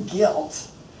and guilt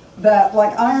that,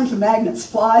 like iron to magnets,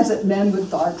 flies at men with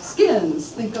dark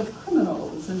skins. Think of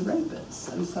criminals and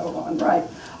rapists and so on, right?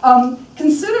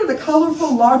 Consider the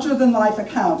colorful, larger-than-life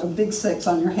account of Big Six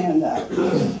on your handout.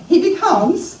 He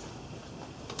becomes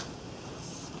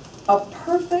a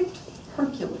perfect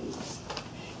Hercules.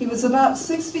 He was about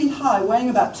 6 feet high, weighing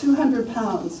about 200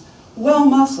 pounds,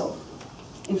 well-muscled.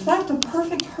 In fact, a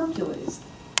perfect Hercules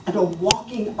and a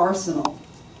walking arsenal.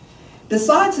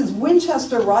 Besides his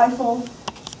Winchester rifle,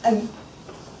 and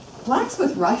blacks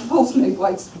with rifles made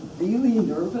whites really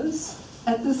nervous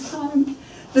at this time.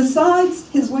 Besides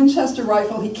his Winchester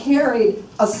rifle, he carried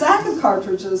a sack of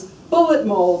cartridges, bullet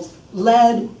molds,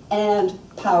 lead, and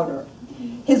powder.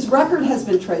 His record has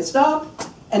been traced up,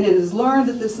 and it is learned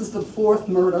that this is the 4th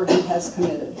murder he has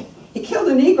committed. He killed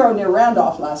a Negro near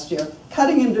Randolph last year,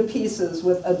 cutting him to pieces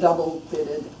with a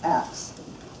double-bitted axe.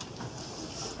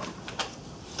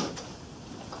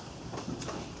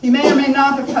 He may or may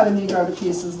not have cut a Negro to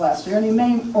pieces last year, and he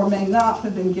may or may not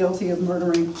have been guilty of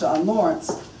murdering John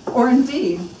Lawrence, or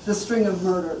indeed the string of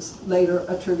murders later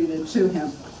attributed to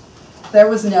him. There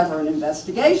was never an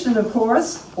investigation, of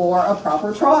course, or a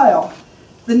proper trial.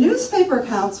 The newspaper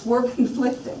accounts were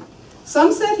conflicting.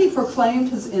 Some said he proclaimed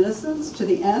his innocence to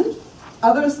the end,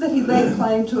 others that he laid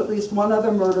claim to at least one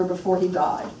other murder before he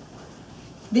died.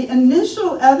 The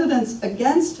initial evidence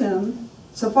against him,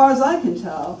 so far as I can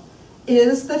tell,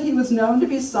 is that he was known to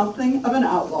be something of an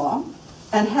outlaw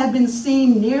and had been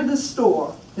seen near the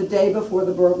store the day before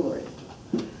the burglary.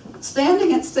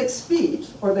 Standing at 6 feet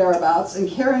or thereabouts and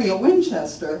carrying a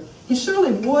Winchester, he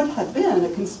surely would have been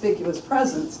a conspicuous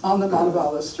presence on the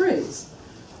Montevallo streets.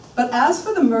 But as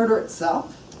for the murder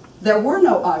itself, there were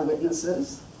no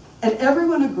eyewitnesses, and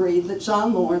everyone agreed that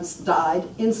John Lawrence died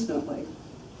instantly.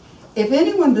 If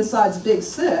anyone besides Big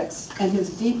Six and his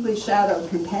deeply shadowed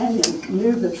companion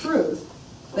knew the truth,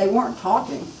 they weren't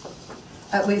talking,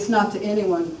 at least not to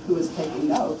anyone who was taking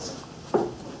notes.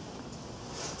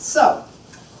 So,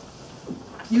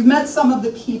 you've met some of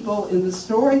the people in the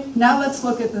story. Now let's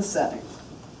look at the setting.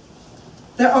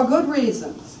 There are good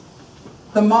reasons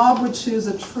the mob would choose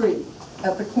a tree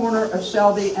at the corner of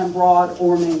Shelby and Broad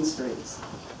or Main Streets.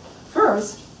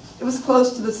 First, it was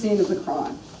close to the scene of the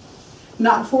crime.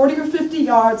 Not 40 or 50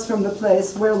 yards from the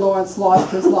place where Lawrence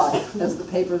lost his life, as the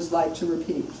papers like to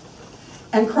repeat.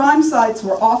 And crime sites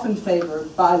were often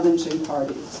favored by lynching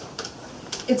parties.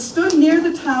 It stood near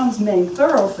the town's main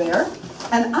thoroughfare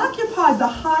and occupied the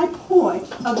high point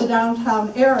of the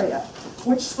downtown area,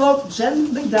 which sloped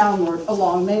gently downward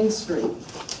along Main Street.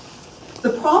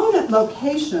 The prominent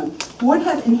location would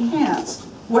have enhanced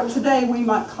what today we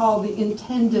might call the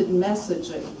intended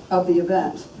messaging of the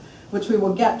event, which we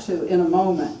will get to in a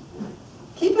moment.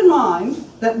 Keep in mind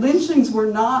that lynchings were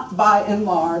not, by and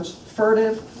large,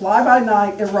 furtive,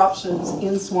 fly-by-night eruptions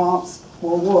in swamps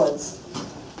or woods.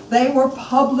 They were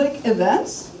public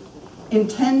events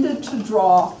intended to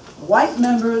draw white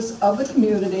members of the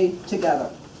community together.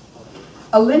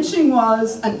 A lynching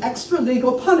was an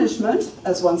extra-legal punishment,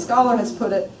 as one scholar has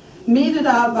put it, meted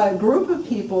out by a group of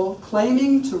people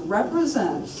claiming to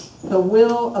represent the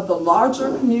will of the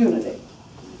larger community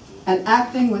and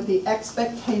acting with the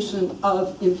expectation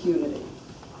of impunity.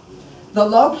 The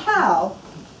locale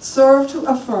served to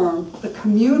affirm the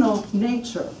communal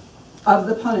nature of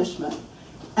the punishment,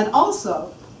 and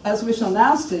also, as we shall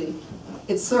now see,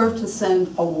 it served to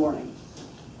send a warning.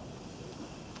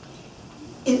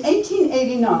 In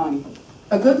 1889,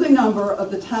 a goodly number of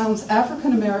the town's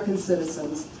African-American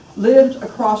citizens lived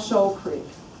across Shoal Creek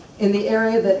in the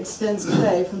area that extends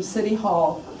today from City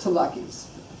Hall to Lucky's.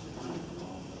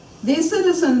 These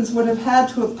citizens would have had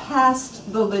to have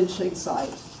passed the lynching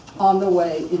site on the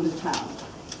way into town.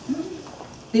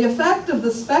 The effect of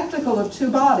the spectacle of two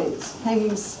bodies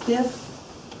hanging stiff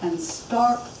and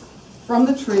stark from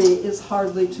the tree is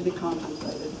hardly to be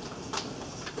contemplated.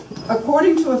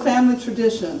 According to a family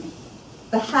tradition,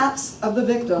 the hats of the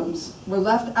victims were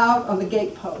left out on the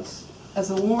gateposts as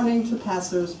a warning to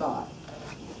passers-by.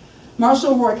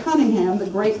 Marshall Roy Cunningham, the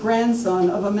great-grandson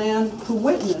of a man who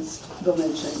witnessed the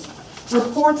lynching,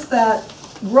 reports that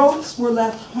ropes were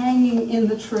left hanging in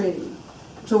the tree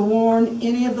to warn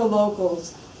any of the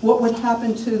locals what would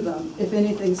happen to them if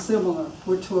anything similar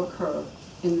were to occur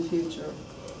in the future.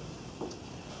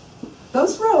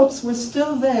 Those ropes were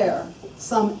still there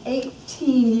some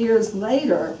 18 years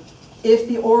later if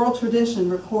the oral tradition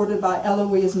recorded by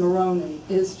Eloise Maroney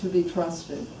is to be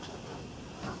trusted.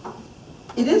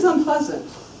 It is unpleasant,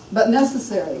 but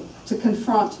necessary to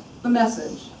confront the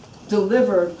message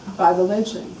delivered by the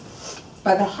lynching,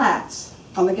 by the hats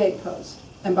on the gatepost,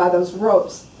 and by those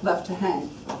ropes left to hang.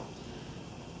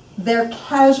 Their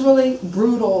casually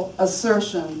brutal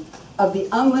assertion of the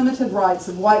unlimited rights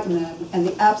of white men and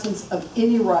the absence of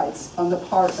any rights on the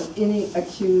part of any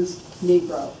accused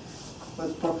Negro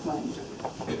was proclaimed.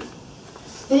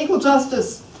 The Equal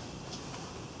Justice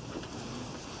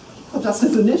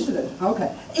Initiative,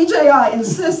 okay. EJI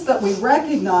insists that we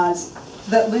recognize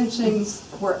that lynchings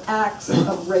were acts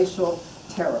of racial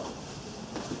terror.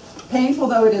 Painful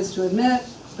though it is to admit,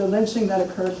 the lynching that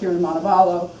occurred here in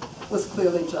Montevallo was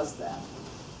clearly just that,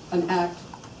 an act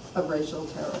of racial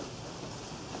terror.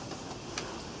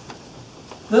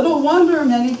 Little wonder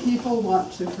many people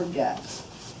want to forget.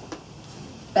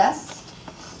 Best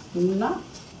not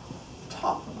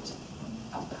talked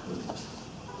about.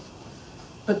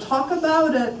 But talk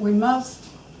about it we must.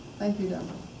 Thank you, Deborah.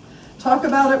 Talk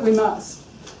about it we must.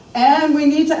 And we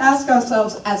need to ask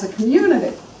ourselves as a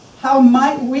community, how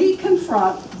might we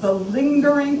confront the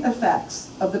lingering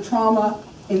effects of the trauma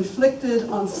inflicted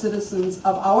on citizens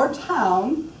of our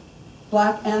town,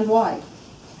 black and white?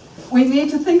 We need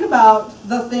to think about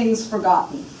the things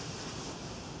forgotten.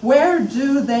 Where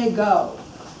do they go,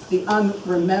 the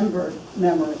unremembered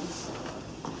memories?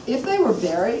 If they were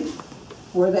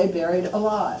they buried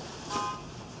alive?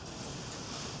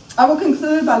 I will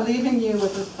conclude by leaving you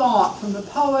with a thought from the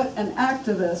poet and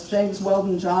activist James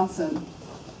Weldon Johnson.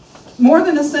 More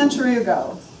than a century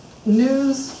ago,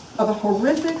 news of a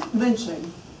horrific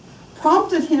lynching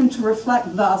prompted him to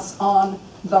reflect thus on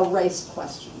the race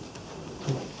question.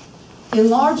 In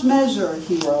large measure,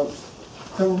 he wrote,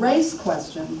 the race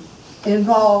question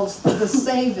involves the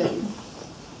saving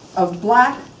of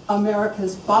black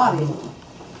America's body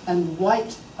and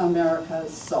white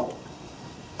America's soul.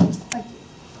 Thank you.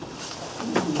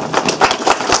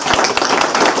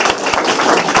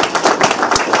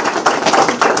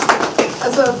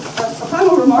 As a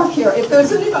final remark here, if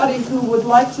there's anybody who would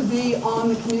like to be on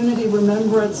the Community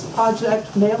Remembrance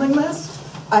Project mailing list,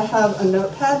 I have a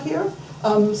notepad here.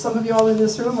 Some of you all in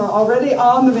this room are already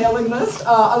on the mailing list.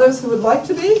 Others who would like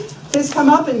to be, please come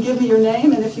up and give me your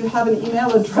name, and if you have an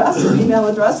email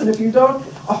address, and if you don't,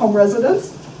 a home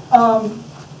residence.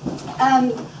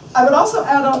 And I would also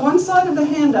add on one side of the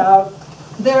handout,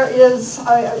 there is,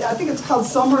 I think it's called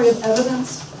Summary of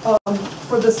Evidence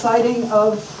for the sighting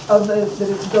of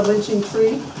the lynching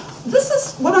tree. This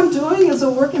is, what I'm doing is a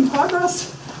work in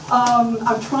progress.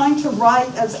 I'm trying to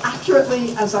write as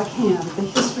accurately as I can the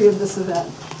history of this event.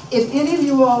 If any of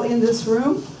you all in this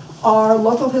room are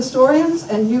local historians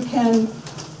and you can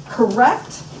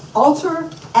correct, alter,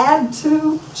 add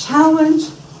to,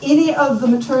 challenge any of the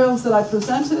materials that I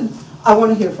presented, I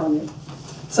want to hear from you.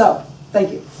 So,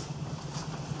 thank you.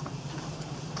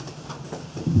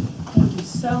 Thank you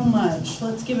so much.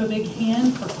 Let's give a big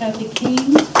hand for Kathy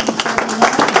King.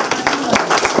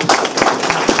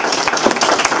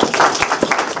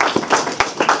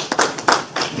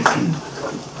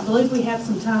 I believe we have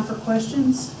some time for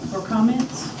questions or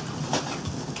comments.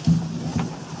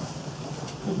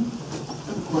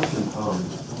 Question.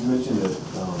 You mentioned that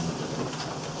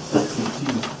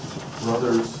T.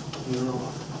 Brothers funeral.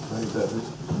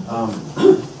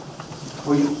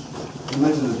 Well, you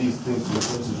mentioned that these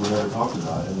instances were never talked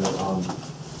about, and that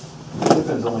the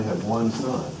Pippins only had one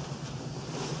son.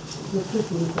 The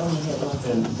Pippins only had one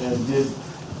son.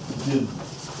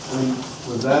 And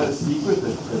was that a secret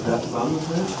that son was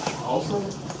there also?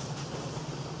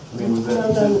 I mean, was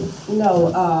that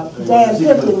No. Dan Dan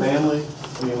Pippin. The family?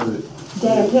 I mean, was it?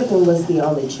 Dan Pippin was the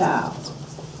only child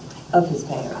of his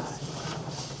parents.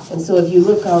 And so if you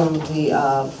look on the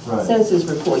census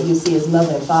report, you see his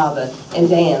mother and father and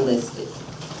Dan listed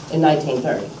in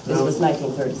 1930. This was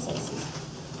 1930 census.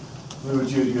 But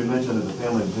you had mentioned that the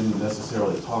family didn't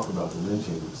necessarily talk about the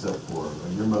lynchings except for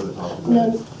your mother talked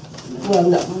about it.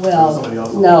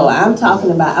 No,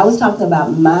 I was talking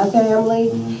about my family.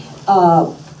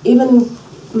 Mm-hmm. Even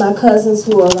my cousins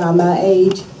who are around my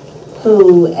age,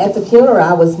 who at the funeral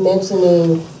I was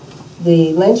mentioning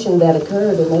the lynching that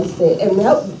occurred, and they said, and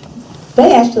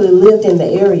they actually lived in the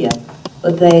area,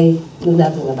 but they knew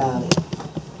nothing about it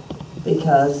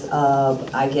because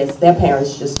I guess their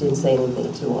parents just didn't say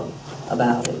anything to them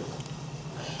about it.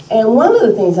 And one of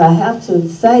the things I have to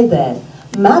say that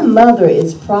my mother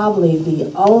is probably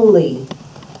the only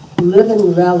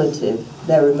living relative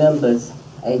that remembers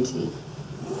A.T.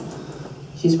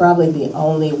 She's probably the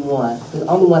only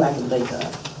one I can think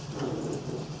of.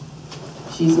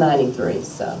 She's 93,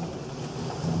 so.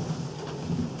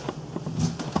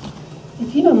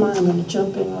 If you don't mind, I'm going to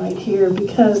jump in right here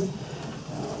because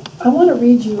I want to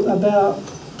read you about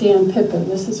Dan Pippin.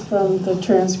 This is from the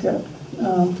transcript.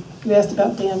 You asked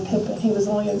about Dan Pippin. He was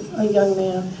only a young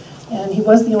man, and he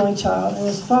was the only child. And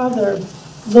his father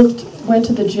went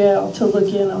to the jail to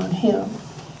look in on him.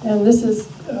 And this is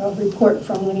a report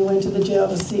from when he went to the jail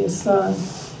to see his son.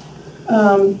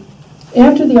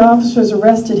 After the officers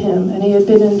arrested him, and he had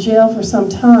been in jail for some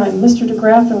time, Mr. de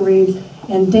Graffenried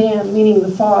and Dan, meaning the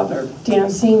father, Dan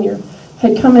Sr.,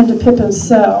 had come into Pippin's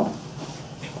cell.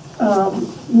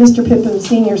 Mr. Pippin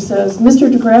Sr. says,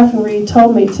 Mr. de Graffenried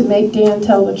told me to make Dan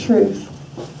tell the truth.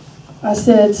 I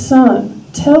said, son,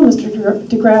 tell Mr.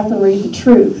 de Graffenried the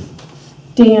truth.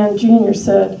 Dan Jr.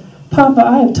 said, Papa,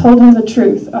 I have told him the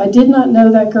truth. I did not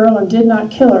know that girl and did not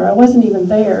kill her. I wasn't even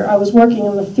there. I was working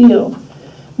in the field.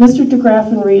 Mr. de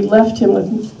Graffenried left him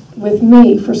with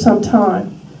me for some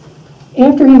time.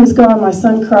 After he was gone, my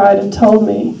son cried and told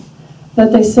me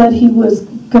that they said he was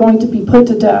going to be put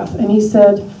to death. And he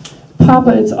said,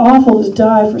 Papa, it's awful to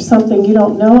die for something you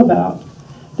don't know about.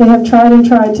 They have tried and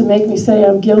tried to make me say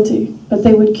I'm guilty, but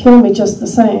they would kill me just the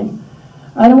same.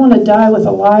 I don't want to die with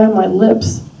a lie on my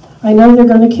lips. I know they're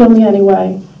going to kill me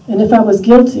anyway, and if I was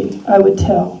guilty, I would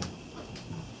tell.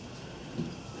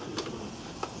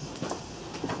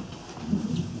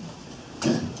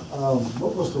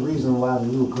 What was the reason why the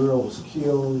little girl was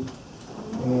killed,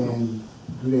 and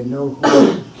do they know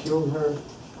who killed her?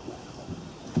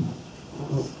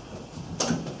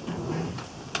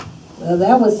 Well,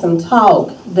 there was some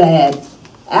talk that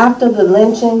after the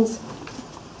lynchings,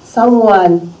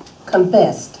 someone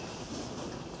confessed.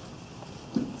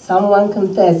 Someone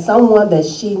that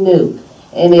she knew.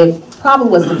 And it probably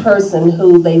was the person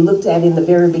who they looked at in the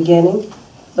very beginning,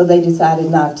 but they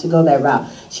decided not to go that route.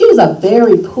 She was a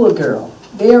very poor girl,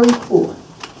 very poor.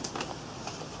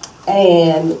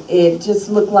 And it just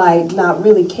looked like not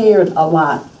really cared a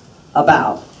lot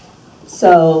about.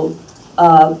 So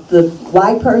the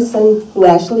white person who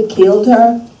actually killed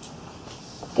her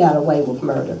got away with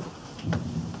murder.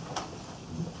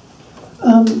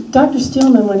 Dr.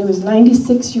 Steelman, when he was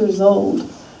 96 years old,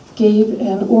 gave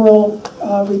an oral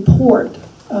report.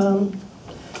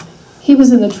 He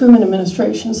was in the Truman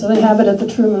administration, so they have it at the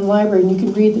Truman Library, and you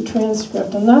can read the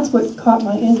transcript. And that's what caught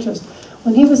my interest.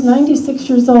 When he was 96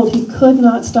 years old, he could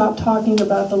not stop talking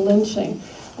about the lynching.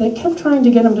 They kept trying to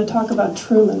get him to talk about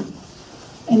Truman,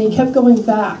 and he kept going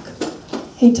back.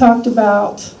 He talked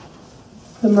about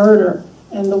the murder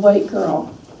and the white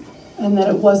girl, and that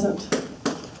it wasn't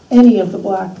any of the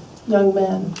black young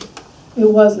men. It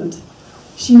wasn't.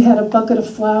 She had a bucket of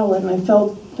flour, and they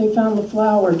found the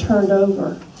flour turned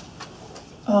over.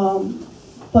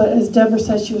 But as Deborah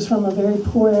said, she was from a very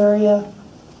poor area.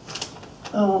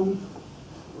 I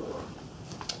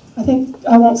think,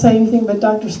 I won't say anything, but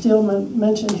Dr. Steelman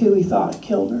mentioned who he thought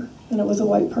killed her, and it was a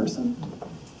white person.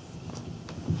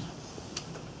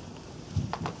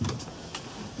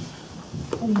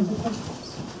 Any other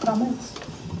questions, comments?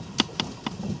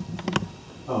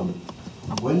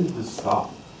 When did this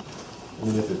stop? I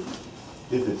mean, if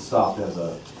it stopped as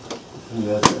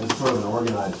sort of an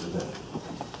organized event.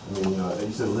 I mean,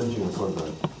 you said lynching was sort of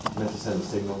meant to send a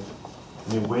signal.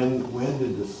 I mean, when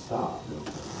did this stop?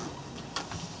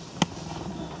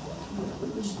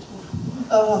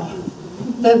 From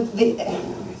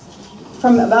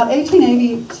about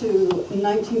 1880 to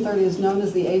 1930 is known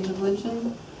as the age of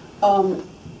lynching.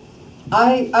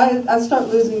 I start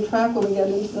losing track when we get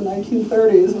into the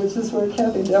 1930s, which is where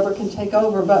Kathy Deborah can take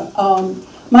over. But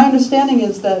my understanding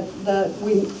is that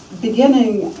we,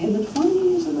 beginning in the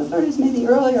 20s or the 30s, maybe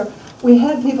earlier, we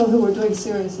had people who were doing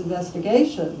serious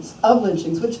investigations of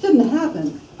lynchings, which didn't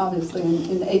happen, obviously,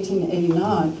 in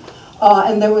 1889.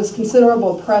 And there was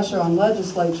considerable pressure on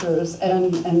legislatures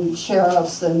and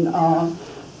sheriffs and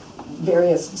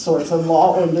various sorts of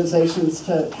law organizations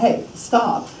to, hey,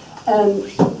 stop. And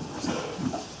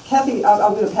Kathy,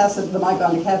 I'm going to pass the mic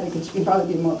on to Kathy because she can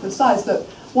probably be more precise, but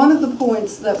one of the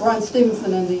points that Brian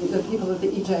Stevenson and the people at the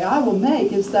EJI will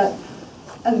make is that,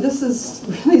 and this is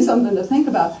really something to think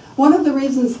about, one of the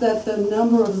reasons that the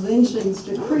number of lynchings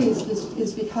decreased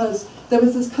is because there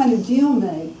was this kind of deal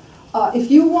made.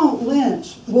 If you won't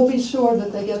lynch, we'll be sure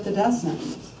that they get the death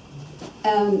sentence.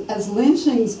 And as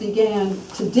lynchings began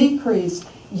to decrease,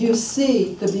 you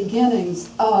see the beginnings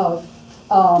of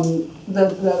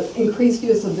the increased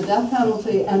use of the death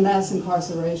penalty and mass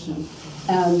incarceration.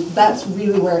 And that's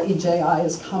really where EJI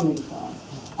is coming from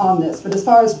on this. But as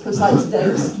far as precise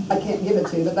dates, I can't give it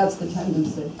to you, but that's the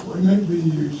tendency. Wouldn't it be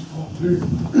useful to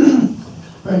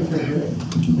think of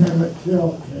the Emmett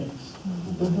Till case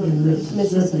in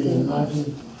Mississippi in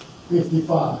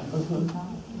 1955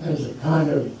 as a kind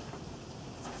of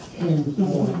end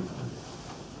point,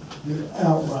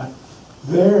 outright.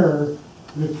 There,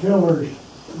 the killers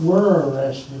were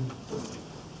arrested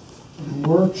and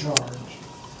were charged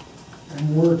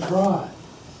and were tried,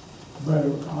 but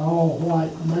an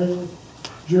all-white male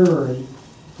jury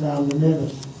found them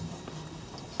innocent.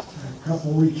 A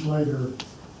couple weeks later,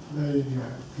 they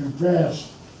confessed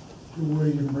to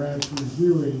William Bradford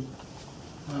Huey,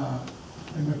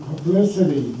 and the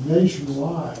publicity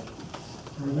nationwide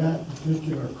for that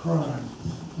particular crime,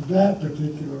 that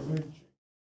particular lynching.